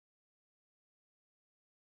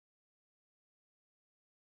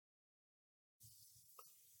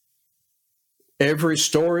Every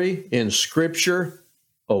story in Scripture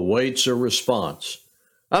awaits a response.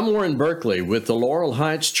 I'm Warren Berkeley with the Laurel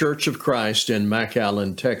Heights Church of Christ in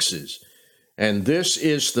McAllen, Texas, and this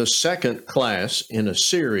is the second class in a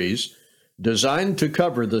series designed to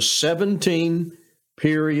cover the 17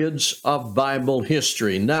 periods of Bible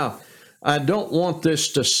history. Now, I don't want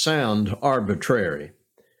this to sound arbitrary.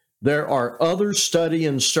 There are other study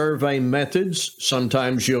and survey methods.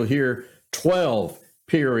 Sometimes you'll hear 12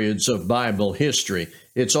 periods of Bible history.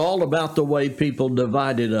 It's all about the way people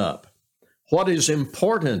divide it up. What is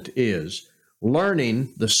important is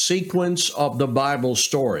learning the sequence of the Bible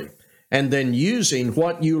story and then using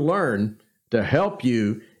what you learn to help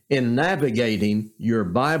you in navigating your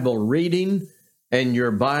Bible reading and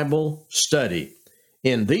your Bible study.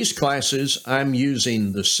 In these classes, I'm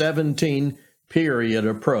using the 17 period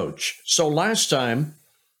approach. So last time,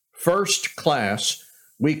 first class,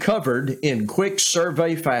 we covered in quick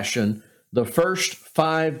survey fashion the first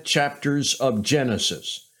 5 chapters of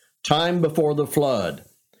Genesis, time before the flood,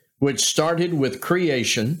 which started with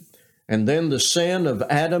creation, and then the sin of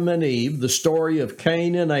Adam and Eve, the story of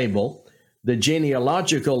Cain and Abel, the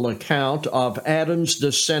genealogical account of Adam's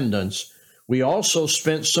descendants. We also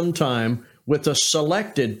spent some time with a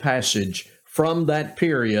selected passage from that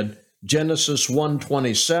period, Genesis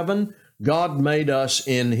 1:27, God made us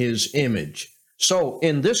in His image. So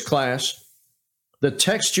in this class, the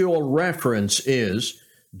textual reference is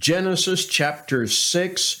Genesis chapters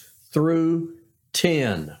 6 through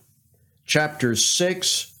 10. Chapters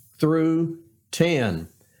 6 through 10.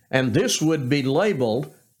 And this would be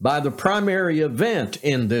labeled by the primary event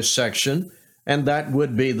in this section, and that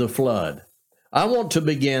would be the flood. I want to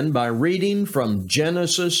begin by reading from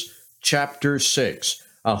Genesis chapter 6.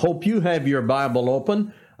 I hope you have your Bible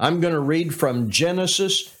open. I'm going to read from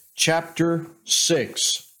Genesis chapter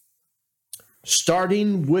 6,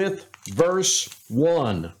 starting with verse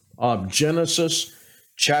 1 of Genesis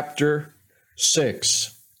chapter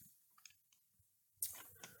 6.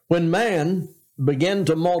 When man began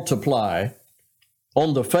to multiply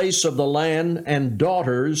on the face of the land, and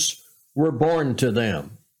daughters were born to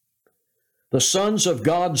them, the sons of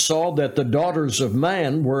God saw that the daughters of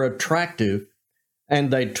man were attractive,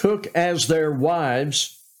 and they took as their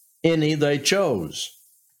wives any they chose.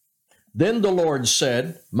 Then the Lord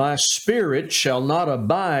said, My spirit shall not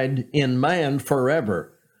abide in man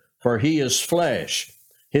forever, for he is flesh.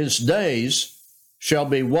 His days shall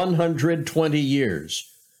be 120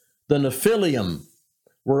 years. The Nephilim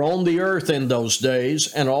were on the earth in those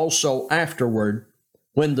days, and also afterward,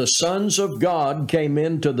 when the sons of God came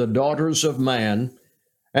into the daughters of man,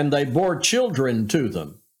 and they bore children to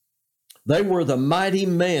them. They were the mighty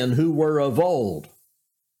men who were of old,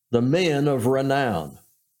 the men of renown.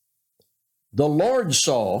 The Lord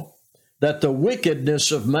saw that the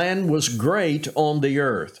wickedness of man was great on the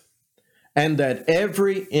earth, and that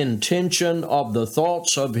every intention of the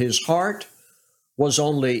thoughts of his heart was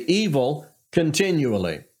only evil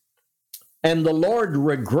continually. And the Lord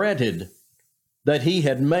regretted that he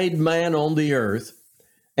had made man on the earth,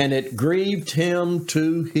 and it grieved him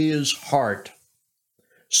to his heart.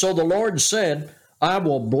 So the Lord said, I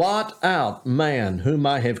will blot out man whom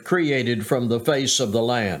I have created from the face of the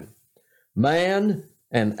land, man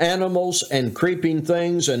and animals and creeping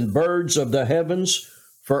things and birds of the heavens,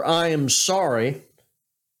 for I am sorry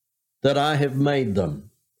that I have made them.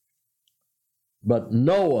 But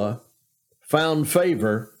Noah found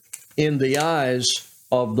favor in the eyes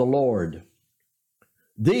of the Lord.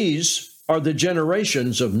 These are the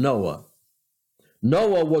generations of Noah.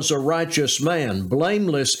 Noah was a righteous man,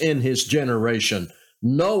 blameless in his generation.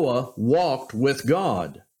 Noah walked with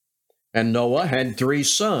God. And Noah had 3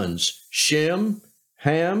 sons, Shem,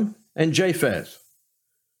 Ham, and Japheth.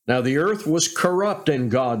 Now the earth was corrupt in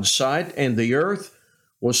God's sight, and the earth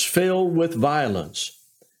was filled with violence.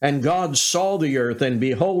 And God saw the earth, and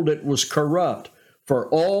behold, it was corrupt, for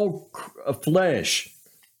all flesh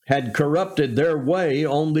had corrupted their way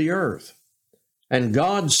on the earth. And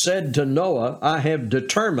God said to Noah, I have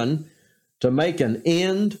determined to make an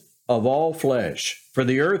end of all flesh, for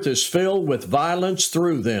the earth is filled with violence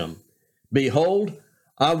through them. Behold,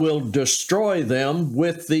 I will destroy them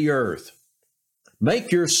with the earth. Make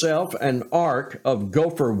yourself an ark of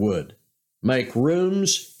gopher wood. Make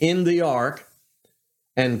rooms in the ark,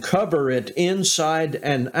 and cover it inside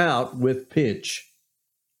and out with pitch.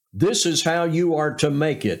 This is how you are to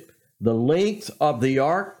make it. The length of the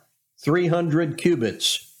ark, 300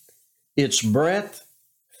 cubits. Its breadth,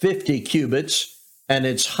 50 cubits, and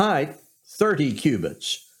its height, 30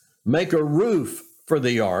 cubits. Make a roof for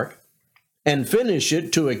the ark, and finish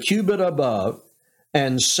it to a cubit above,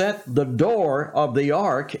 and set the door of the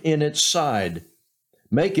ark in its side.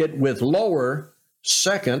 make it with lower,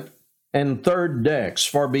 second, and third decks.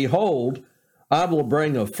 For behold, I will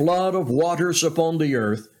bring a flood of waters upon the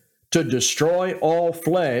earth to destroy all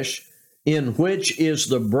flesh, in which is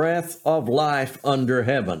the breath of life under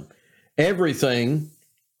heaven. Everything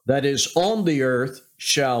that is on the earth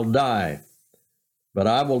shall die. But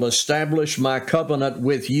I will establish my covenant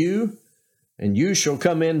with you, and you shall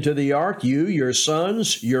come into the ark, you, your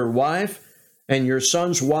sons, your wife, and your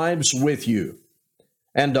sons' wives with you.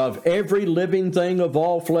 And of every living thing of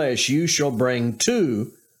all flesh you shall bring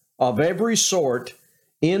two of every sort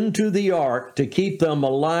into the ark to keep them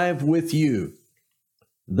alive with you.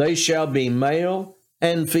 They shall be male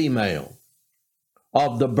and female.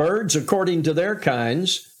 Of the birds according to their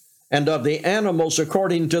kinds, and of the animals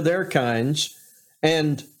according to their kinds,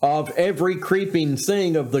 and of every creeping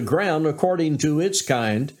thing of the ground according to its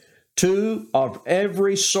kind, two of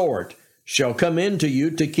every sort shall come into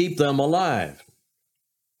you to keep them alive.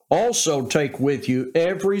 Also take with you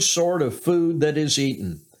every sort of food that is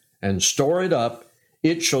eaten, and store it up.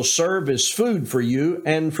 It shall serve as food for you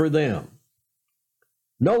and for them.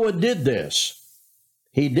 Noah did this.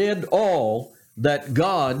 He did all that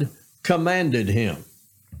God commanded him.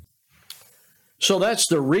 So that's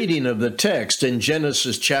the reading of the text in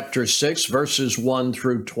Genesis chapter 6, verses 1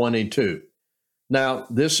 through 22. Now,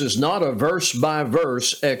 this is not a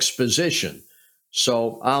verse-by-verse exposition,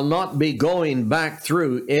 so I'll not be going back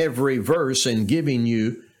through every verse and giving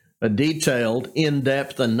you a detailed,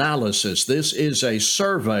 in-depth analysis. This is a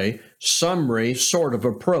survey, summary sort of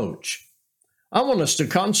approach. I want us to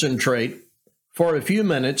concentrate for a few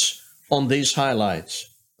minutes on these highlights.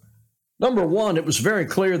 Number one, it was very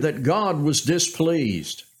clear that God was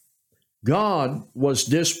displeased. God was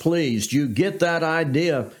displeased. You get that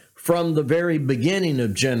idea from the very beginning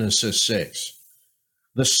of Genesis 6.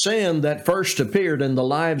 The sin that first appeared in the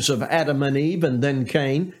lives of Adam and Eve and then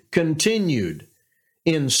Cain continued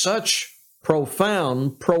in such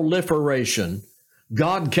profound proliferation.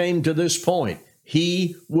 God came to this point.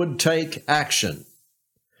 He would take action.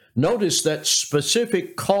 Notice that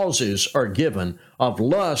specific causes are given of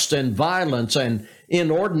lust and violence and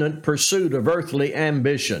inordinate pursuit of earthly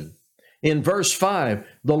ambition. In verse 5,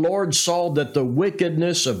 the Lord saw that the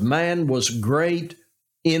wickedness of man was great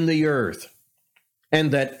in the earth,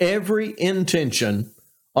 and that every intention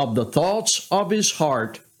of the thoughts of his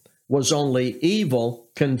heart was only evil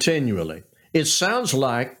continually. It sounds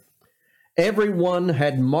like everyone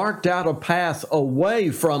had marked out a path away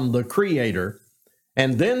from the Creator.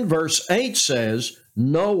 And then verse 8 says,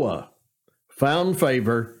 Noah found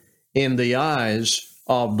favor in the eyes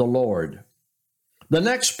of the Lord. The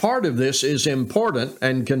next part of this is important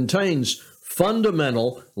and contains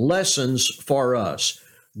fundamental lessons for us.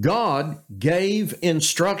 God gave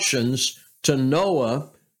instructions to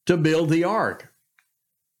Noah to build the ark.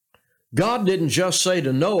 God didn't just say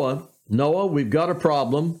to Noah, Noah, we've got a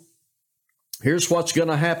problem. Here's what's going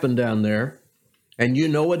to happen down there. And you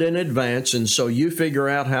know it in advance, and so you figure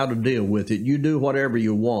out how to deal with it. You do whatever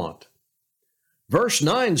you want. Verse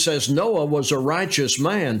 9 says Noah was a righteous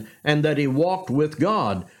man and that he walked with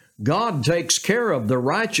God. God takes care of the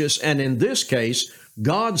righteous, and in this case,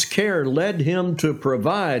 God's care led him to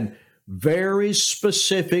provide very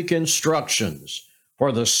specific instructions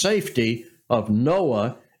for the safety of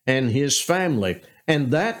Noah and his family.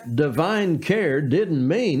 And that divine care didn't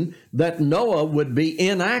mean that Noah would be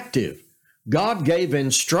inactive. God gave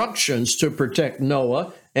instructions to protect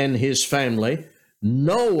Noah and his family.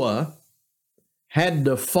 Noah had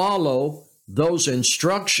to follow those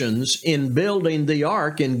instructions in building the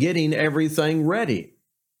ark and getting everything ready.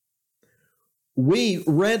 We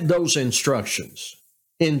read those instructions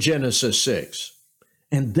in Genesis 6.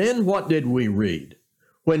 And then what did we read?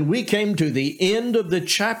 When we came to the end of the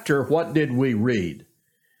chapter, what did we read?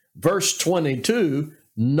 Verse 22,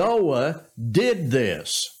 Noah did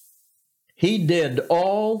this. He did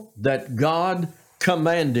all that God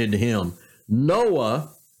commanded him. Noah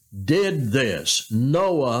did this.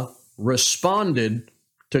 Noah responded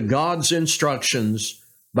to God's instructions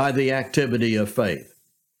by the activity of faith.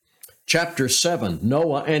 Chapter 7,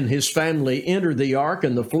 Noah and his family enter the ark,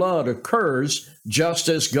 and the flood occurs just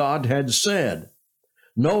as God had said.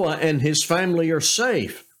 Noah and his family are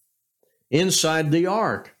safe inside the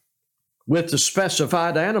ark with the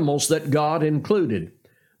specified animals that God included.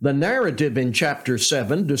 The narrative in chapter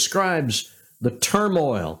 7 describes the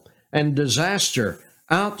turmoil and disaster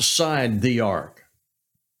outside the ark.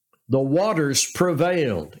 The waters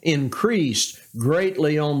prevailed, increased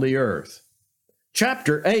greatly on the earth.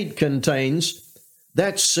 Chapter 8 contains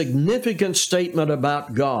that significant statement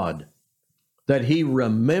about God, that he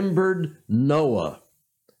remembered Noah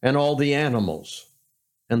and all the animals.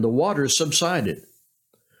 and the waters subsided.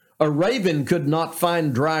 A raven could not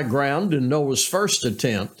find dry ground in Noah's first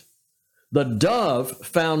attempt. The dove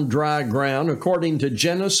found dry ground according to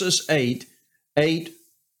Genesis 8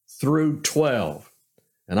 through 12.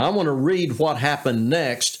 And I want to read what happened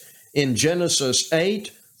next in Genesis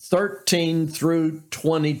 8, 13 through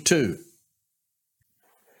 22.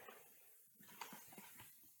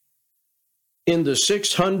 In the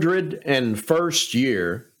 601st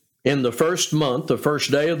year, in the first month, the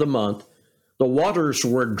first day of the month, the waters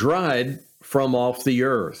were dried from off the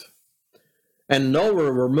earth. And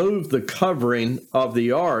Noah removed the covering of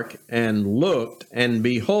the ark and looked, and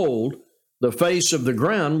behold, the face of the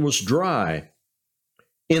ground was dry.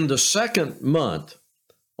 In the second month,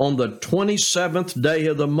 on the 27th day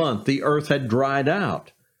of the month, the earth had dried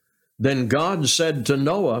out. Then God said to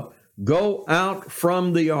Noah, "Go out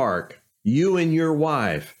from the ark, you and your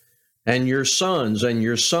wife, and your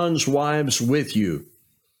sons' wives with you.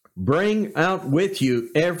 Bring out with you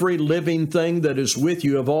every living thing that is with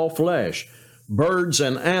you of all flesh, birds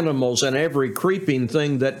and animals, and every creeping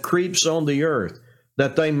thing that creeps on the earth,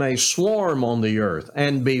 that they may swarm on the earth,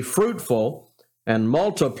 and be fruitful, and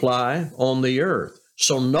multiply on the earth."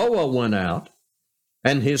 So Noah went out,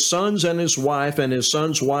 and his sons and his wife and his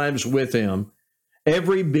sons' wives with him,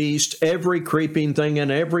 every beast, every creeping thing,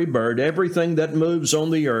 and every bird, everything that moves on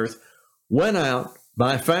the earth, went out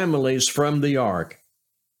by families from the ark.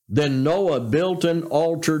 Then Noah built an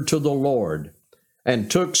altar to the Lord, and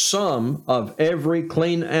took some of every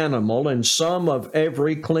clean animal and some of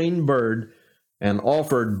every clean bird, and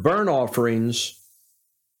offered burnt offerings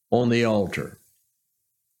on the altar.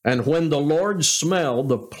 And when the Lord smelled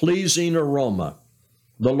the pleasing aroma,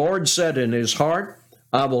 the Lord said in his heart,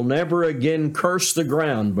 "I will never again curse the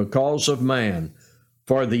ground because of man,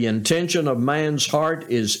 for the intention of man's heart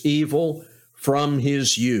is evil from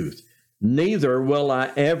his youth. Neither will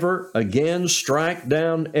I ever again strike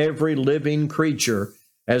down every living creature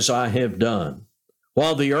as I have done.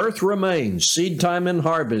 While the earth remains, seed time and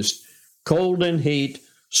harvest, cold and heat,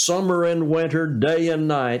 summer and winter, day and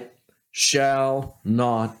night, shall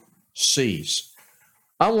not cease."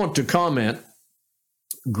 I want to comment,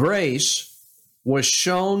 grace was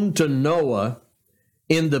shown to Noah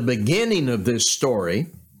in the beginning of this story.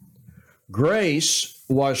 Grace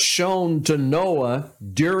was shown to Noah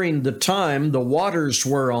during the time the waters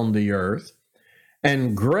were on the earth,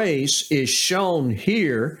 and grace is shown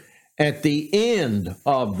here at the end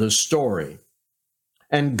of the story.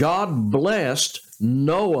 And God blessed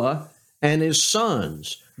Noah and his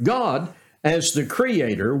sons. God, as the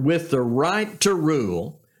Creator with the right to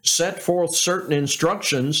rule, set forth certain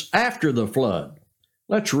instructions after the flood.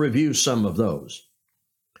 Let's review some of those.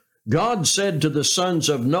 God said to the sons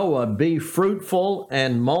of Noah, "Be fruitful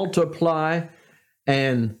and multiply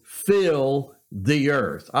and fill the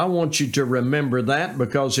earth." I want you to remember that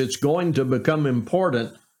because it's going to become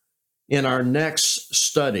important in our next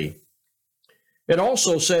study. It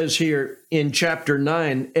also says here in chapter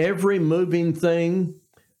 9, "Every moving thing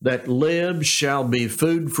that lives shall be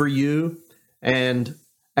food for you, and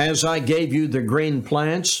as I gave you the green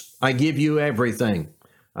plants, I give you everything."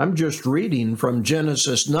 I'm just reading from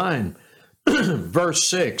Genesis 9, verse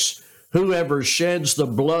 6. "Whoever sheds the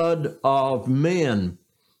blood of men,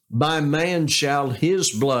 by man shall his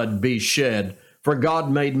blood be shed, for God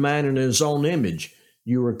made man in his own image."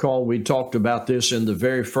 You recall we talked about this in the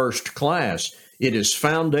very first class. It is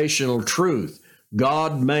foundational truth.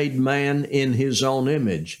 God made man in his own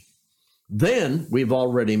image. Then we've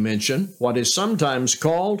already mentioned what is sometimes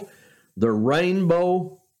called the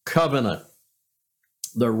rainbow covenant.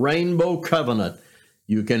 The rainbow covenant.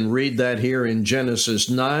 You can read that here in Genesis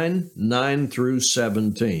 9 through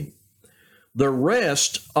 17. The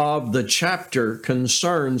rest of the chapter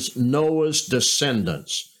concerns Noah's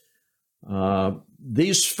descendants.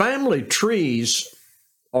 These family trees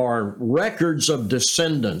are records of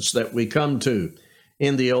descendants that we come to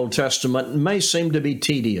in the Old Testament. May seem to be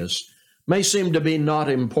tedious, may seem to be not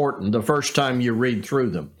important the first time you read through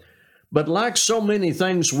them. But like so many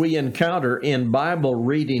things we encounter in Bible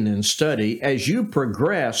reading and study, as you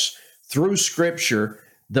progress through Scripture,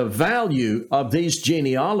 the value of these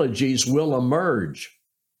genealogies will emerge.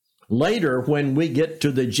 Later, when we get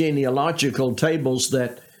to the genealogical tables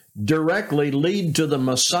that directly lead to the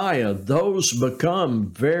Messiah, those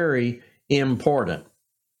become very important.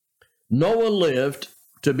 Noah lived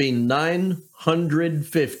to be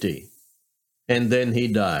 950, and then he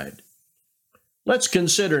died. Let's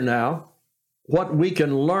consider now what we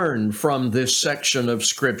can learn from this section of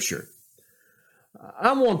Scripture.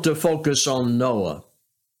 I want to focus on Noah.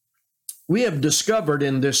 We have discovered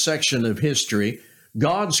in this section of history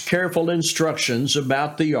God's careful instructions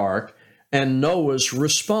about the ark and Noah's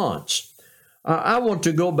response. I want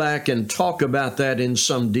to go back and talk about that in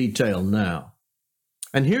some detail now.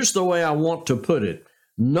 And here's the way I want to put it.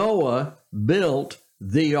 Noah built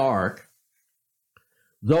the ark,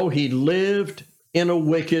 though he lived in a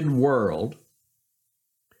wicked world,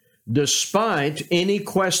 despite any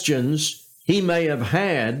questions he may have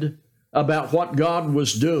had about what God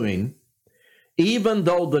was doing, even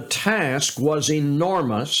though the task was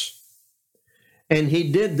enormous, and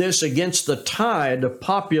he did this against the tide of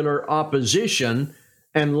popular opposition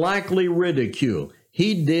and likely ridicule.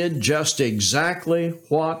 He did just exactly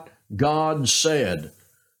what God said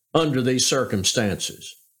under these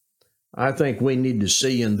circumstances. I think we need to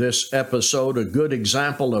see in this episode a good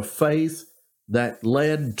example of faith that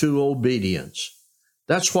led to obedience.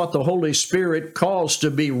 That's what the Holy Spirit calls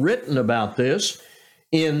to be written about this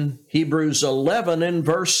in Hebrews 11 and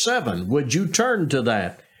verse 7. Would you turn to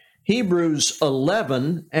that? Hebrews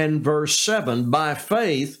 11 and verse 7. By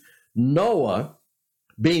faith, Noah,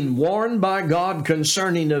 being warned by God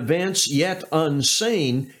concerning events yet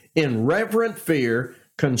unseen, in reverent fear,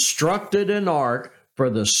 constructed an ark for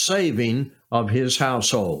the saving of his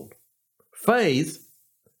household. Faith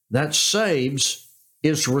that saves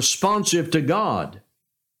is responsive to God,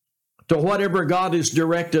 to whatever God has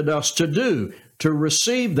directed us to do, to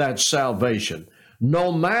receive that salvation,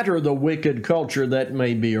 no matter the wicked culture that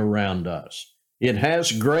may be around us. It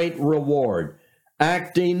has great reward,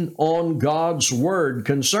 acting on God's word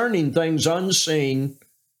concerning things unseen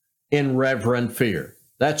in reverent fear.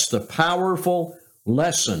 That's the powerful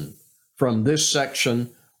lesson from this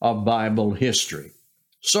section of Bible history.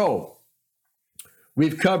 So,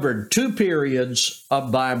 we've covered two periods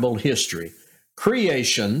of Bible history: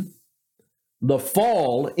 creation, the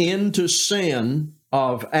fall into sin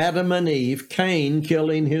of Adam and Eve, Cain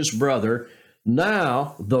killing his brother,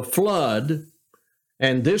 now the flood,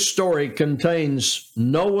 and this story contains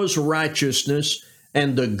Noah's righteousness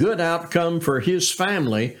and the good outcome for his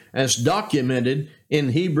family as documented in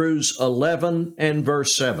Hebrews 11 and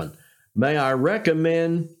verse 7. May I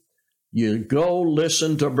recommend you go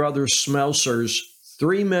listen to Brother Smelser's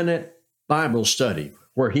 3-minute Bible study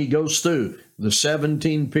where he goes through the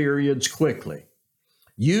 17 periods quickly.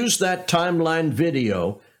 Use that timeline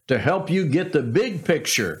video to help you get the big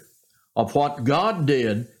picture of what God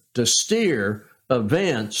did to steer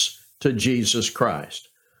events to Jesus Christ.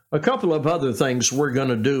 A couple of other things we're going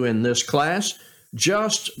to do in this class,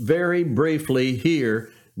 just very briefly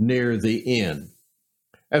here near the end.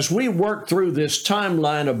 As we work through this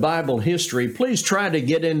timeline of Bible history, please try to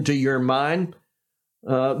get into your mind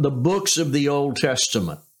the books of the Old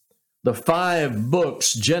Testament. The 5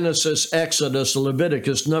 books, Genesis, Exodus,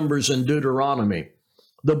 Leviticus, Numbers, and Deuteronomy.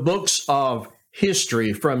 The books of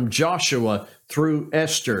history from Joshua through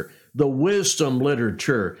Esther. The wisdom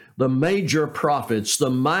literature, the major prophets, the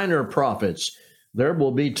minor prophets. There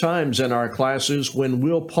will be times in our classes when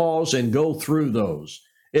we'll pause and go through those.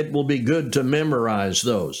 It will be good to memorize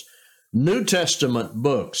those. New Testament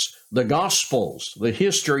books, the Gospels, the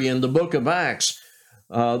history in the book of Acts,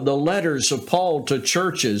 the letters of Paul to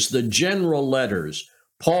churches, the general letters,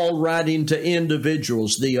 Paul writing to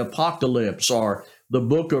individuals, the Apocalypse, or the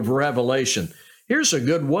book of Revelation. Here's a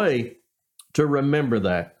good way to remember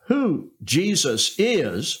that. Who Jesus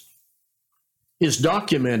is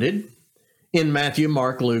documented in Matthew,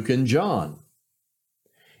 Mark, Luke, and John.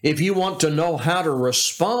 If you want to know how to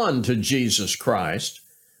respond to Jesus Christ,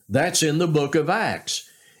 that's in the book of Acts.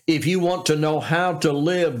 If you want to know how to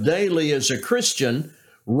live daily as a Christian,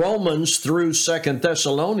 Romans through 2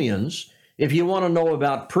 Thessalonians. If you want to know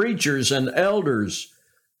about preachers and elders,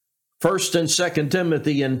 1 and 2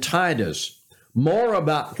 Timothy and Titus. More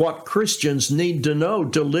about what Christians need to know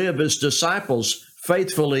to live as disciples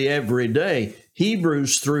faithfully every day,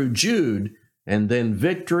 Hebrews through Jude, and then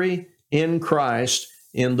victory in Christ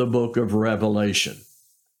in the book of Revelation.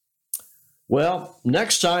 Well,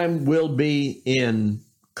 next time we'll be in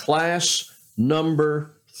class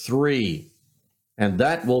number 3, and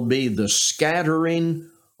that will be the scattering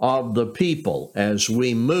of the people as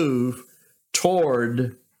we move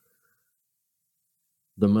toward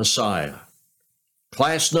the Messiah.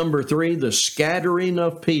 Class number 3, the scattering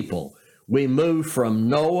of people. We move from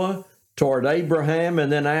Noah toward Abraham, and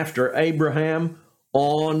then after Abraham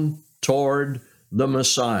on toward the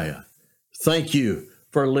Messiah. Thank you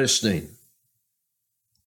for listening.